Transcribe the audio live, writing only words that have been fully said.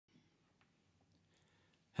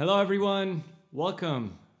Hello everyone,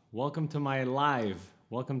 welcome to my live.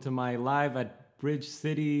 Welcome to my live at Bridge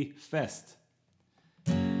City Fest.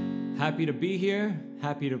 Happy to be here,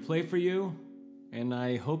 happy to play for you, and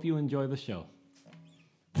I hope you enjoy the show.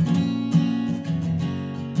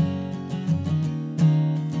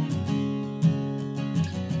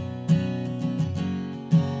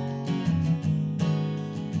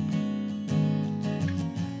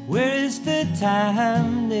 Where is the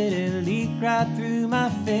time that it leaked right through my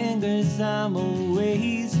fingers? I'm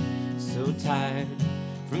always so tired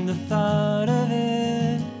from the thought of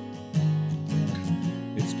it.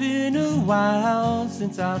 It's been a while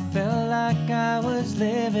since I felt like I was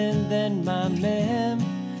living. Then my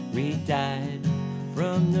memory died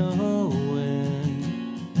from knowing.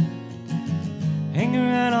 Hang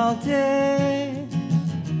around all day,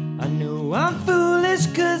 I know I'm foolish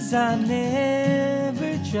 'cause I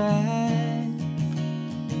never tried.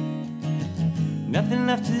 Nothing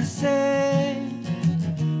left to say,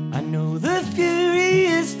 I know the fury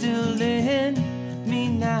is still in me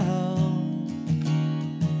now.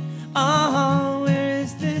 Oh, where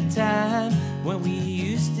is the time when we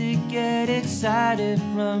used to get excited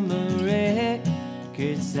from a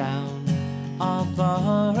record sound? I'll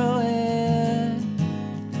borrow it.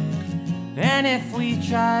 And if we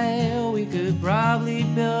try, we could probably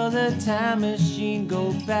build a time machine,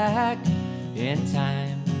 go back in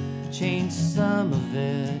time, change some of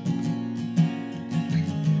it.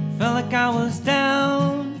 Felt like I was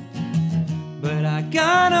down, but I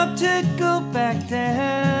got up to go back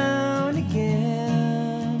down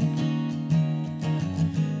again.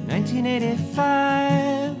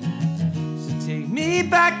 1985, so take me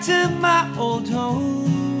back to my old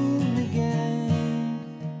home again.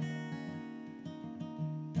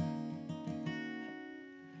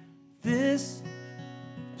 This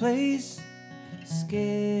place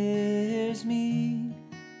scares me.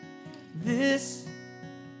 This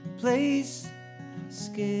place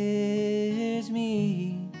scares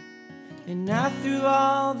me. And not through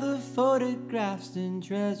all the photographs and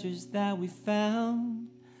treasures that we found,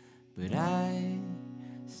 but I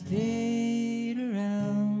stayed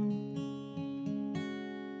around.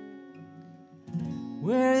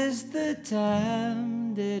 Where is the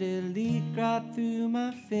time that it leaked right through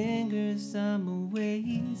my fingers? I'm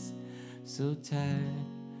always so tired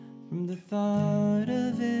from the thought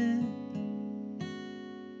of it.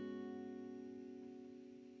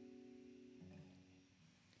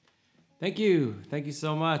 Thank you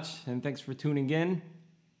so much, and thanks for tuning in.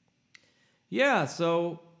 Yeah,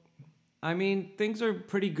 so, I mean, things are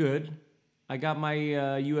pretty good. I got my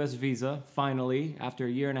US visa, finally, after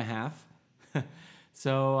a year and a half.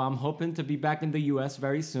 So I'm hoping to be back in the US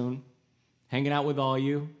very soon, hanging out with all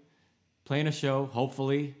you, playing a show,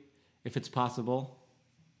 hopefully, if it's possible.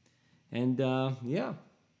 And yeah,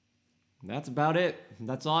 that's about it.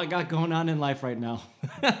 That's all I got going on in life right now.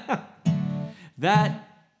 That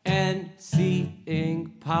and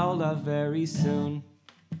seeing Paula very soon.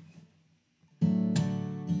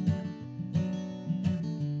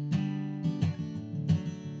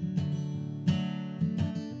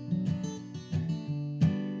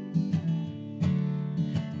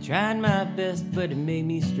 Trying my best, but it made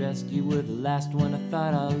me stressed. You were the last one I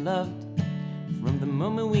thought I loved. From the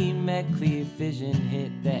moment we met, clear vision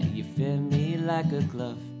hit that you fit me like a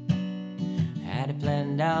glove. Had it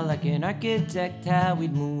planned out like an architect, how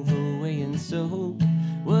we'd move away and so.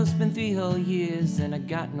 Well, it's been 3 whole years and I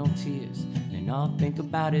got no tears, and all I think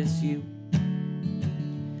about is you.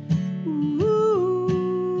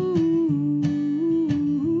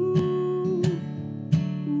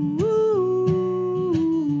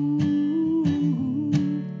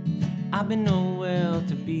 I've been nowhere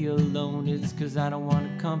to be alone, it's 'cause I don't want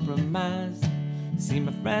to compromise. See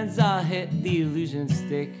my friends all hit the illusion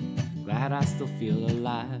stick, glad I still feel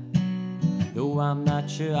alive. Though I'm not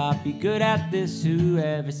sure I'll be good at this,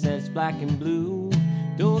 whoever says black and blue.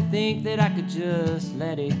 Don't think that I could just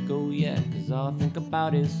let it go yet, 'cause all I think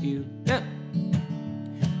about is you. Yeah.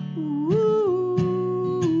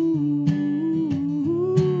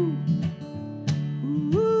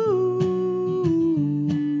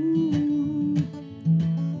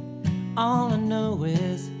 All I know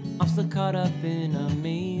is I'm still caught up in a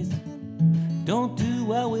maze. Don't do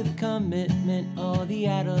well with commitment or the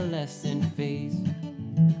adolescent phase.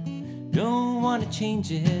 Don't want to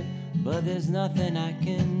change it, but there's nothing I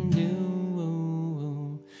can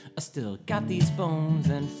do. I still got these bones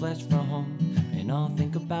and flesh for home, and all I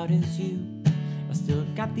think about is you. I still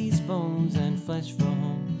got these bones and flesh for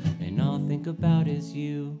home, and all I think about is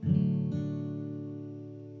you.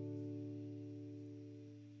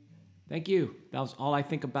 Thank you. That was All I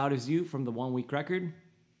Think About Is You from the 1 Week record.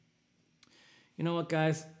 You know what,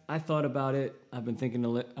 guys? I thought about it. I've been thinking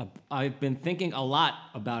a lot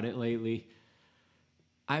about it lately.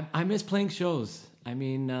 I miss playing shows. I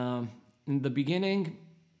mean, in the beginning,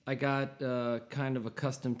 I got kind of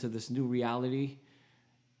accustomed to this new reality,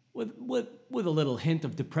 with a little hint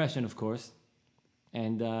of depression, of course.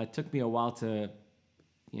 And it took me a while to,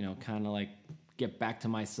 kind of like get back to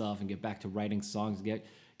myself and get back to writing songs,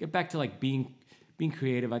 get back to like being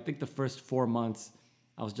creative. I think the first 4 months,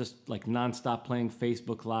 I was just like nonstop playing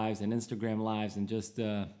Facebook Lives and Instagram Lives and just,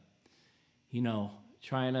 trying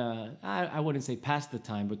to, I wouldn't say pass the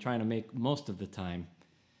time, but trying to make most of the time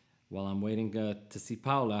while I'm waiting to see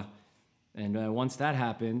Paula. And once that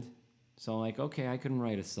happened, so I'm like, okay, I can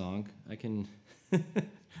write a song. I can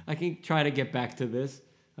I can try to get back to this.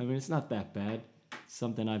 I mean, it's not that bad. It's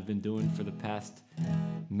something I've been doing for the past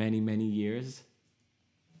many, many years.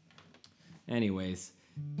 Anyways,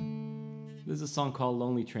 there's a song called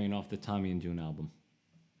Lonely Train off the Tommy and June album.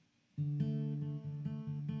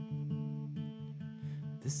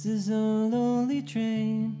 This is a lonely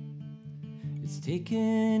train. It's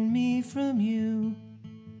taking me from you.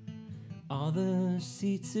 All the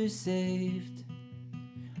seats are saved.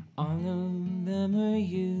 All of them are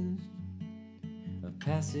used. A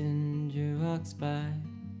passenger walks by.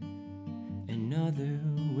 Another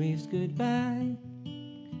waves goodbye.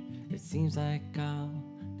 It seems like I'll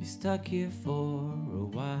be stuck here for a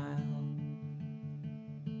while.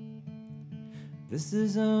 This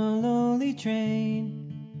is a lonely train,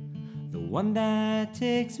 the one that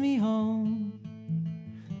takes me home.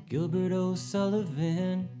 Gilbert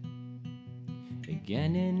O'Sullivan,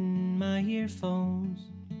 again in my earphones.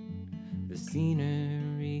 The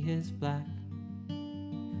scenery is black,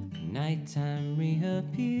 nighttime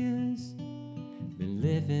reappears. Been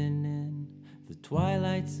living in the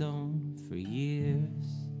twilight zone for years.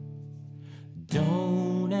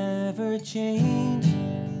 Don't ever change,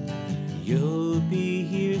 you'll be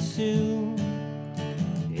here soon.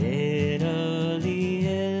 Italy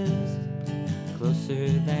is closer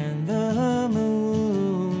than the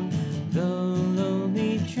moon. The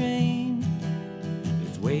lonely train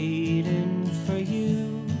is waiting for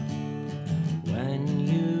you. When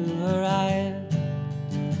you arrive,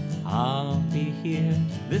 I'll be here.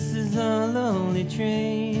 This is a lonely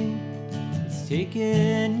train. It's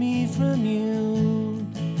taking me from you.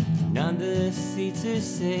 None of the seats are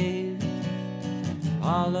saved.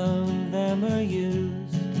 All of them are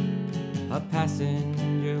used. A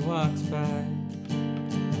passenger walks by.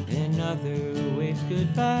 Another waves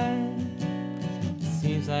goodbye.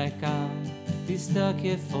 Seems like I'll be stuck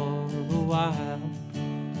here for a while.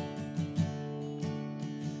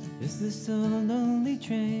 Is this a lonely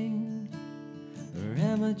train? Or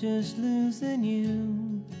am I just losing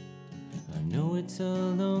you? I know it's a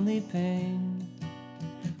lonely pain.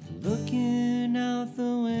 Looking out the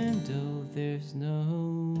window, there's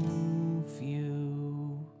no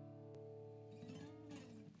view.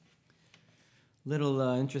 Little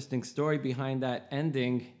interesting story behind that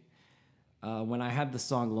ending. When I had the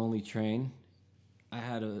song "Lonely Train," I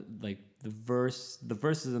had the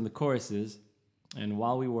verses and the choruses, and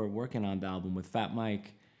while we were working on the album with Fat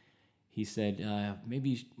Mike, he said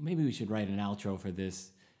maybe we should write an outro for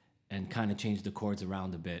this and kind of change the chords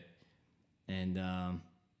around a bit, and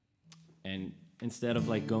instead of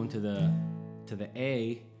like going to the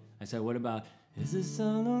A, I said, what about, is this a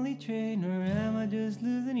lonely train or am I just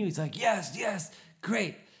losing you? He's like, yes,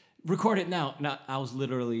 great, record it now. Now I was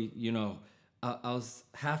literally, I was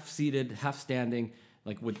half seated, half standing,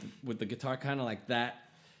 like with the guitar kind of like that,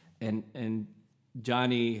 and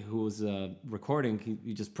Johnny, who was recording,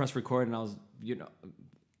 he just pressed record, and I was,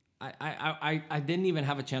 I didn't even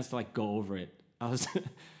have a chance to like go over it. I was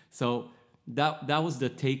so that was the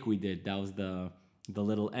take we did. That was the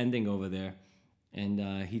little ending over there, and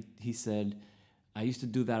he said, I used to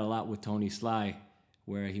do that a lot with Tony Sly,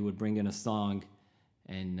 where he would bring in a song,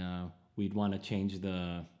 and we'd want to change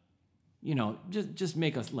the, just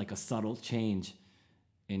make us like a subtle change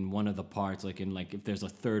in one of the parts, like if there's a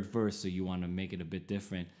third verse, so you want to make it a bit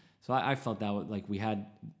different. So I felt that like we had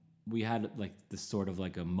like this sort of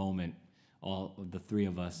like a moment, all of the three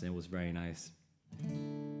of us, and it was very nice.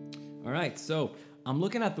 All right, so I'm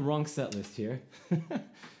looking at the wrong set list here.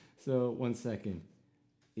 So 1 second.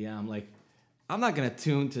 Yeah, I'm not gonna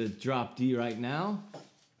tune to drop D right now.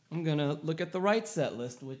 I'm gonna look at the right set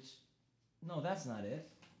list, which, no, that's not it.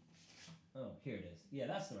 Oh, here it is. Yeah,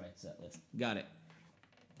 that's the right set list. Got it.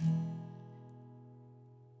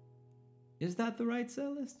 Is that the right set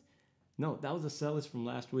list? No, that was a set list from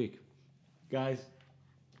last week. Guys,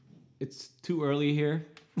 it's too early here.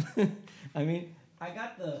 I mean, I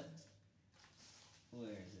got the... Where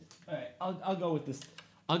is it? All right, I'll go with this.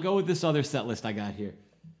 I'll go with this other set list I got here.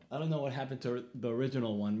 I don't know what happened to the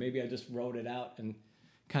original one. Maybe I just wrote it out and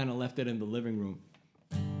kind of left it in the living room.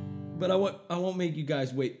 But I won't make you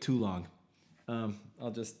guys wait too long.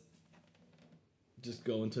 I'll just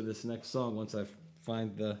go into this next song once I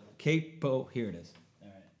find the capo. Here it is. All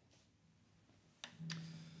right.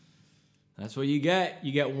 That's what you get.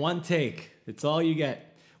 You get one take. It's all you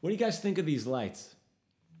get. What do you guys think of these lights?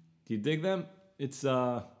 Do you dig them? It's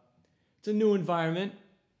a new environment.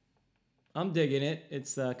 I'm digging it.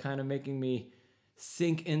 It's kind of making me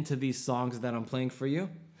sink into these songs that I'm playing for you.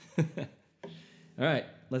 All right,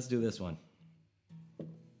 let's do this one.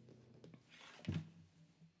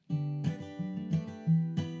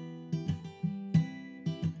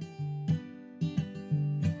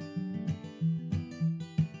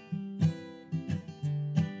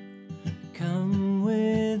 Come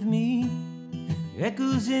with me.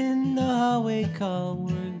 Echoes in the hallway call.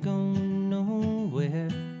 We're going nowhere.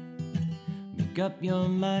 Make up your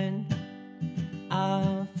mind.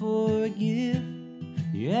 I'll forgive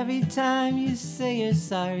you every time you say you're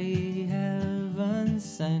sorry. Heaven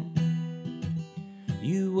sent.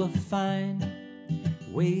 You will find.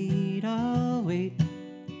 Wait, I'll wait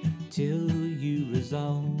till you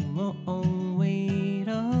resolve. Oh, wait,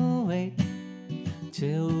 I'll wait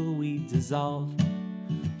till we dissolve.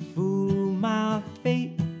 Fool my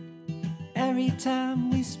fate. Every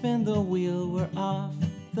time we spin the wheel, we're off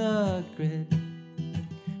the grid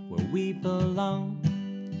where we belong.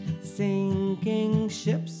 Sinking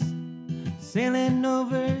ships, sailing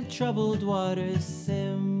over troubled waters,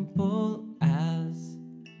 simple as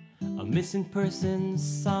a missing person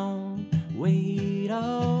song. Wait,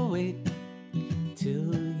 oh wait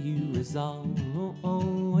till you resolve.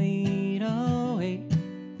 Oh, wait, oh wait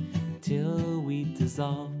till we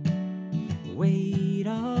dissolve. Wait,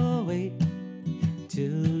 oh wait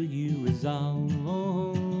till you resolve.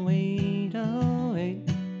 Oh, wait, oh wait.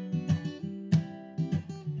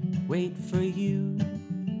 Wait for you.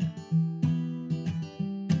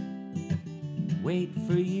 Wait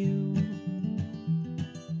for you.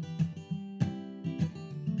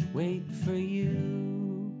 Wait for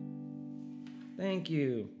you. Thank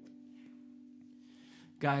you.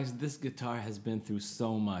 Guys, this guitar has been through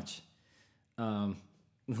so much.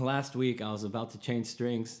 Last week I was about to change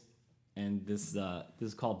strings, and this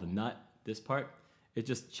is called the nut. This part, it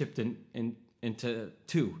just chipped into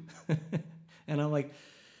two, and I'm like,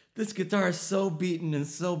 this guitar is so beaten and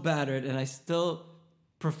so battered, and I still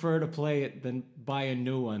prefer to play it than buy a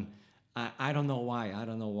new one. I don't know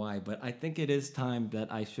why, but I think it is time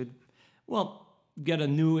that I should, well, get a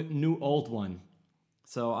new old one.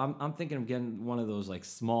 So I'm thinking of getting one of those like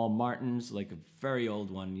small Martins, like a very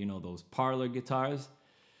old one, you know, those parlor guitars.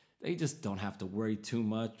 They just don't have to worry too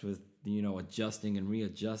much with, you know, adjusting and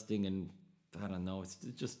readjusting, and I don't know,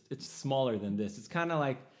 it's smaller than this. It's kind of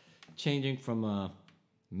like changing from a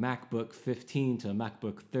MacBook 15 to a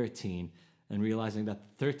MacBook 13 and realizing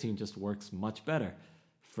that the 13 just works much better,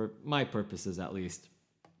 for my purposes at least.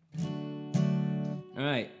 All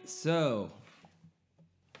right, so,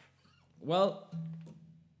 well,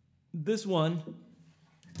 this one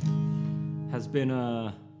has been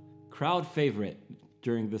a crowd favorite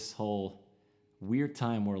during this whole weird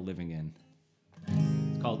time we're living in.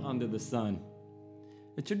 It's called Under the Sun.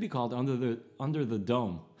 It should be called Under the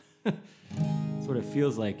Dome. That's what it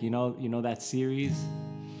feels like, you know that series?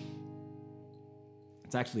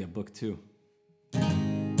 It's actually a book too.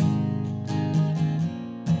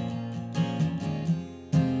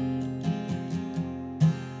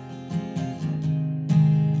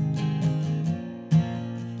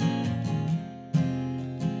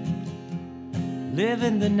 Live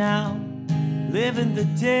in the now, live in the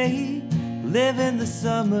day, live in the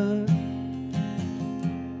summer.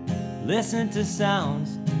 Listen to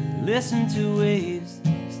sounds, listen to waves,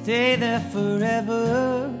 stay there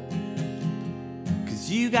forever.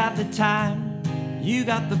 'Cause you got the time, you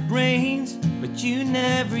got the brains, but you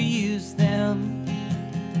never use them.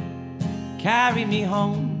 Carry me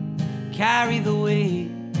home, carry the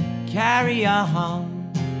weight, carry on.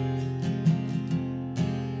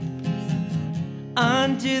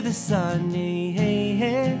 Under the sun, hey, hey,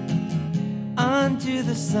 hey. Under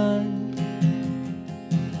the sun,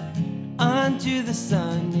 under the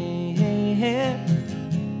sun, hey, hey, hey.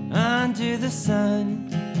 Under the sun.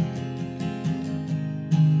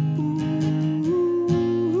 Ooh.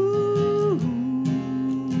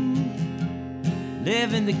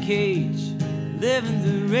 Live in the cage, live in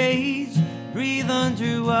the rage, breathe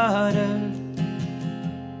underwater.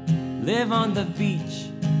 Live on the beach,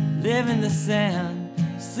 live in the sand,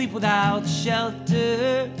 sleep without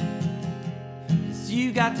shelter. 'Cause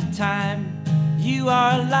you got the time. You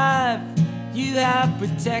are alive, you have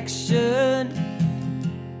protection.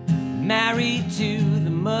 Married to the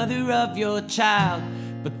mother of your child,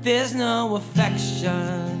 but there's no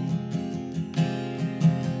affection.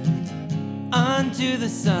 Unto the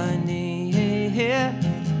sun, yeah,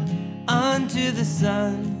 unto the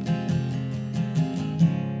sun,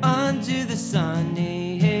 unto the sun,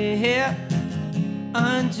 yeah,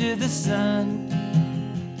 unto the sun,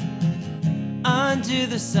 unto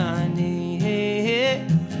the sun, yeah,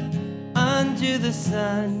 unto the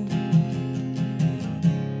sun,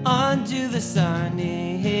 unto the sun,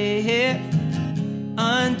 yeah,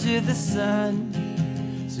 unto the sun.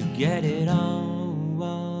 So get it on.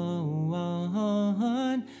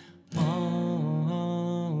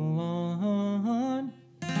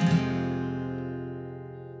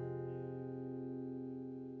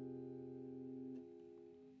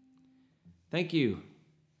 Thank you.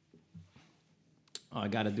 Oh, I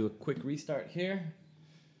got to do a quick restart here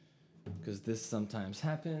because this sometimes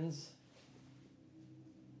happens.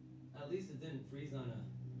 At least it didn't freeze on a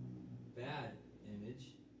bad image.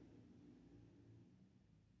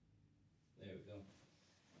 There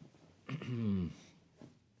we go.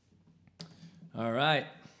 All right.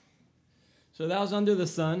 So that was Under the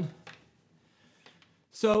Sun.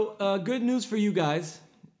 So good news for you guys.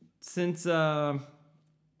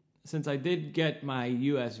 Since I did get my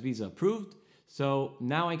US visa approved, so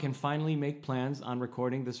now I can finally make plans on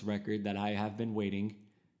recording this record that I have been waiting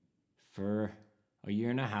for a year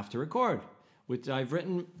and a half to record, which I've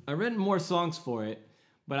written more songs for it,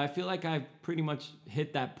 but I feel like I've pretty much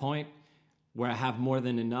hit that point where I have more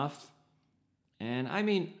than enough. And I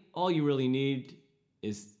mean, all you really need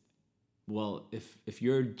is, well, if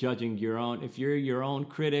you're judging your own, if you're your own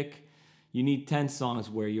critic, you need 10 songs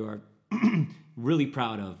where you're really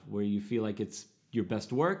proud of, where you feel like it's your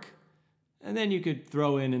best work, and then you could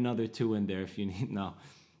throw in another 2 in there if you need. No,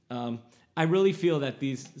 I really feel that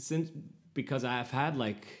because I've had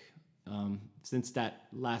since that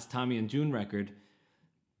last Tommy and June record,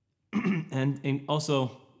 and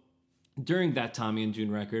also during that Tommy and June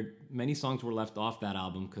record, many songs were left off that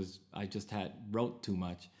album because I just wrote too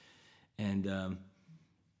much, and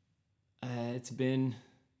it's been.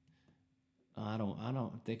 I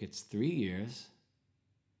don't think it's 3 years.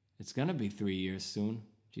 It's gonna be 3 years soon.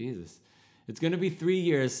 Jesus. It's gonna be 3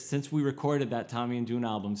 years since we recorded that Tommy and June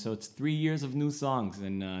album. So it's 3 years of new songs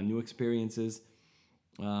and new experiences.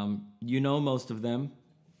 You know most of them,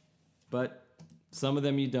 but some of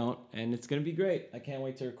them you don't. And it's gonna be great. I can't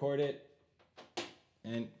wait to record it.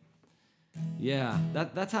 And yeah,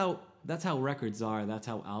 that's how records are. That's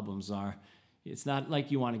how albums are. It's not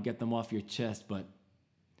like you want to get them off your chest, but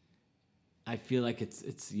I feel like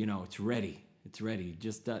it's ready. It's ready.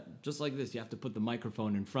 Just like this. You have to put the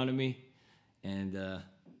microphone in front of me and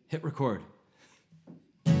hit record.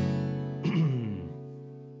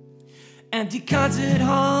 Empty concert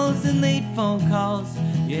halls and late phone calls.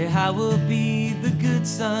 Yeah, I will be the good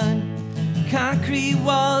son. Concrete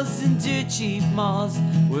walls and dirt cheap malls,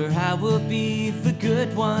 where I will be the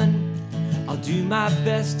good one. I'll do my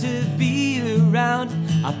best to be around.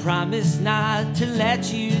 I promise not to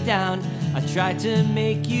let you down. I tried to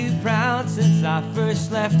make you proud since I first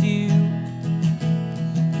left you.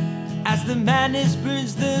 As the madness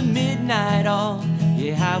burns the midnight oil,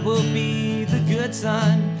 yeah, I will be the good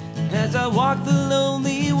son. As I walk the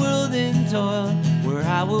lonely world in toil, where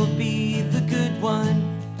I will be the good one.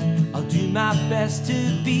 I'll do my best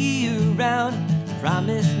to be around.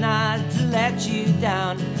 Promise not to let you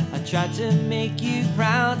down. I tried to make you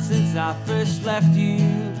proud since I first left you.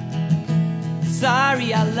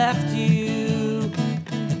 Sorry I left you.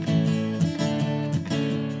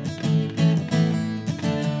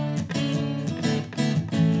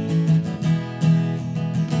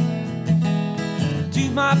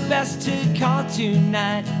 Do my best to call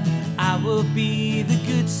tonight. I will be the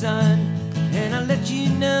good son, and I'll let you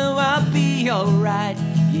know I'll be alright.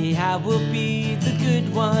 Yeah, I will be the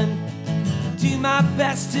good one. Do my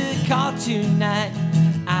best to call tonight.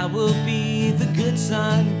 I will be the good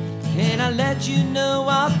son, and I'll let you know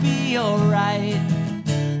I'll be alright.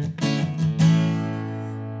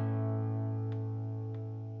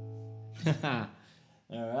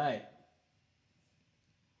 Alright.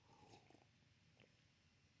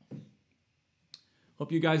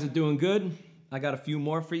 Hope you guys are doing good. I got a few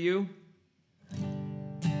more for you.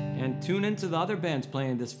 And tune into the other bands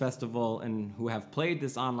playing this festival and who have played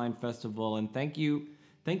this online festival. And thank you,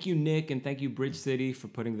 Nick, and thank you, Bridge City, for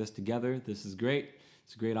putting this together. This is great.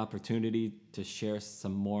 It's a great opportunity to share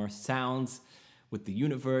some more sounds with the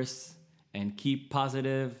universe and keep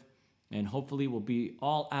positive. And hopefully we'll be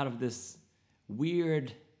all out of this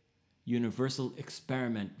weird universal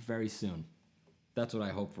experiment very soon. That's what I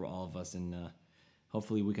hope for all of us, and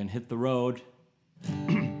hopefully we can hit the road.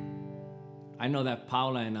 I know that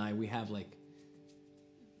Paula and I, we have like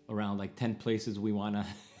around like 10 places we wanna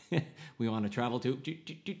travel to.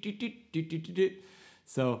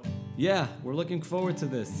 So yeah, we're looking forward to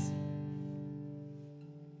this.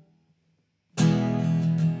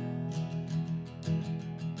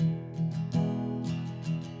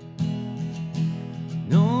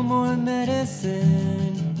 No more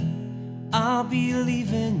medicine, I'll be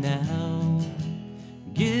leaving now.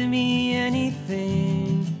 Give me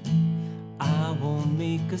anything, I won't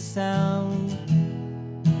make a sound.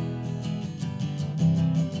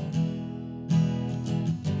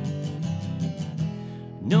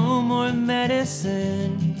 No more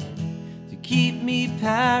medicine to keep me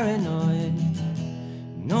paranoid.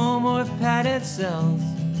 No more padded cells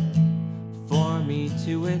for me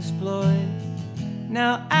to exploit.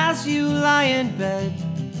 Now as you lie in bed,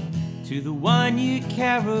 to the one you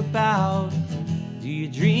care about, do you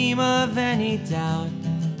dream of any doubt?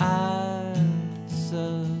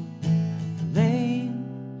 Isolate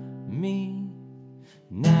me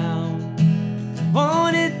now.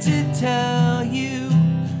 Wanted to tell you,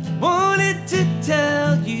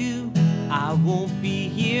 I won't be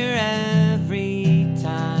here every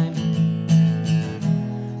time.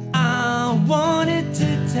 I wanted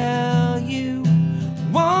to tell you,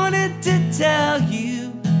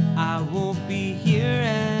 I won't be here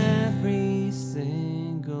every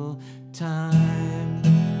single time.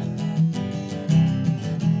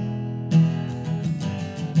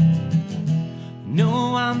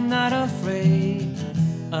 No, I'm not afraid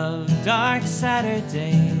of dark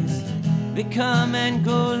Saturdays. They come and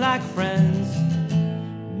go like friends,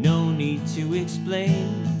 no need to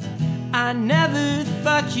explain. I never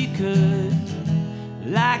thought you could,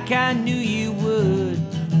 like I knew you would.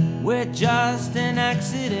 We're just an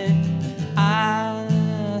accident. Isolate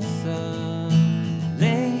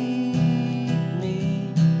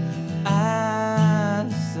me,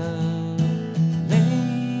 isolate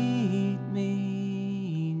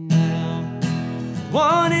me now.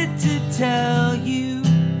 Wanted to tell you,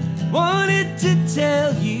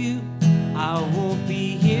 I won't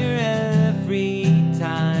be here every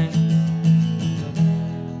time.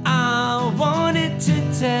 I wanted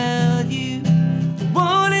to tell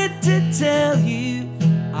you,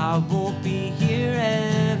 I won't be here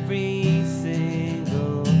every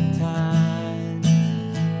single time.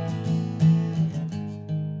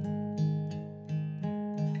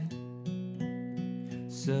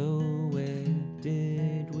 So where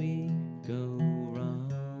did we go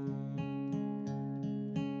wrong?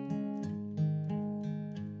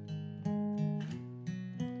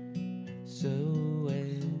 So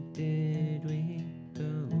where did we go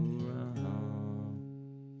wrong?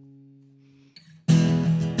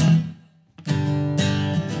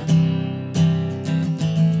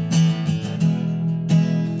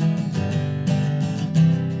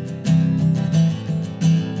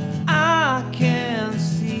 I can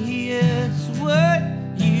see it's what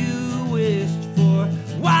you wished for.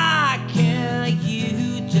 Why can't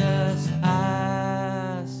you just isolate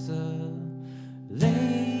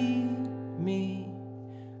me,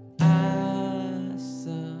 isolate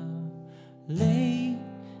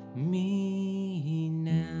me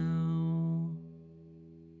now.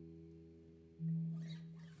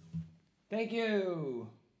 Thank you.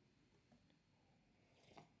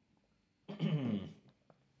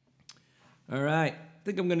 All right, I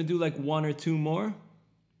think I'm gonna do like one or two more,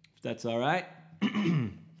 if that's all right.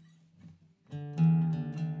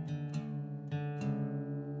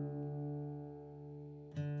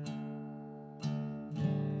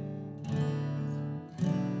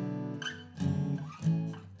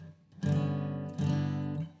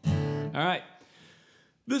 All right,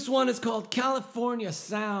 this one is called California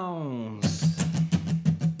Sounds.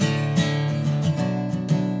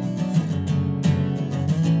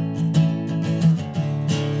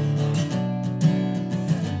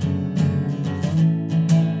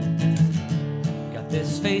 Got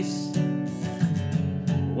this face,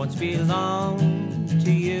 once belonged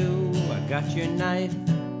to you. I got your knife,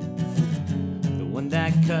 the one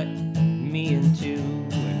that cut me in two.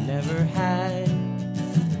 I never had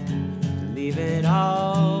leave it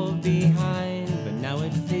all behind, but now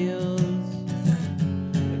it feels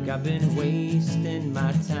like I've been wasting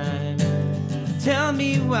my time. Tell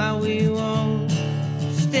me why we won't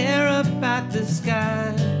stare up at the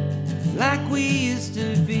sky like we used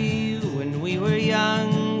to be when we were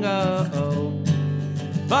young. Oh,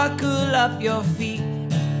 buckle up your feet,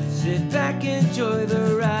 sit back, enjoy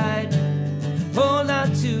the ride. hold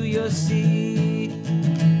on to your seat.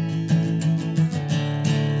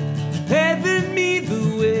 Paving me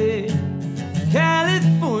the way,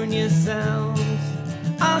 California sounds.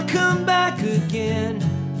 I'll come back again,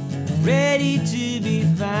 ready to be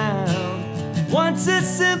found. Once a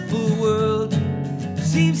simple world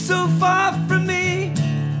seems so far from me.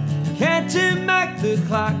 Can't turn back the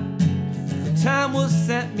clock, the time will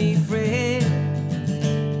set me free.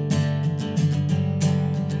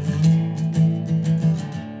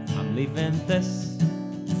 I'm leaving this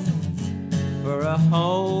for a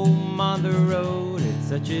home on the road. It's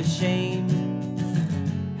such a shame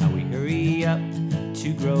how we hurry up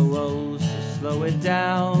to grow old, so slow it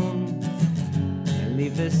down and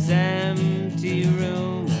leave this empty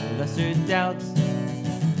room with lesser doubts.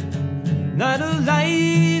 Not a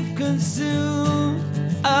life consumed,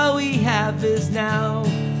 all we have is now.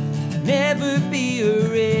 Never be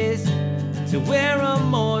erased to where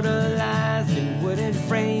immortalized in wooden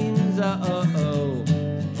frames.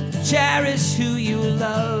 Cherish who you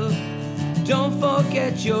love, don't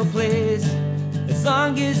forget your place. As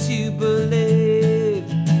long as you believe,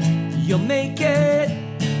 you'll make it.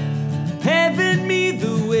 Paving me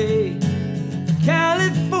the way,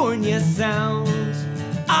 California sounds.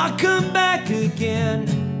 I'll come back again,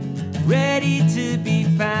 ready to be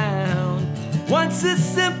found. Once a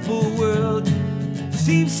simple world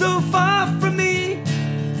seems so far from me.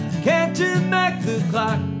 Can't turn back the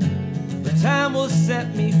clock, but time will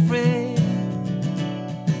set me free.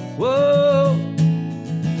 Whoa,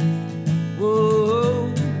 whoa.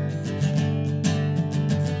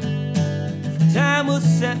 Time will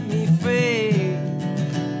set me free.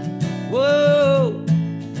 Whoa,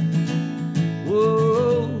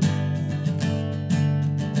 whoa.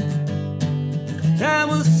 Time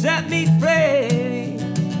will set me free.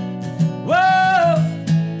 Whoa,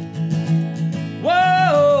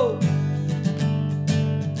 whoa.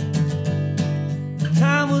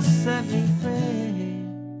 Time will set me free.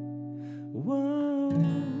 Whoa,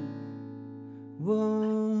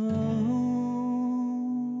 whoa.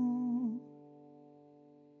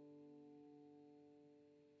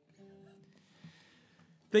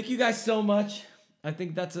 Thank you guys so much. I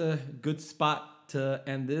think that's a good spot to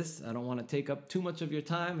end this. I don't want to take up too much of your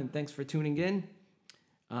time, and thanks for tuning in.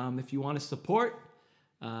 If you want to support,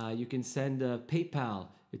 you can send a PayPal.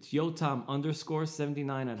 It's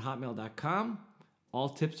yotam_79@hotmail.com. All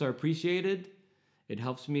tips are appreciated. It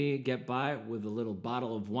helps me get by with a little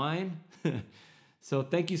bottle of wine. So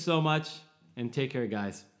thank you so much, and take care,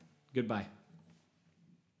 guys. Goodbye.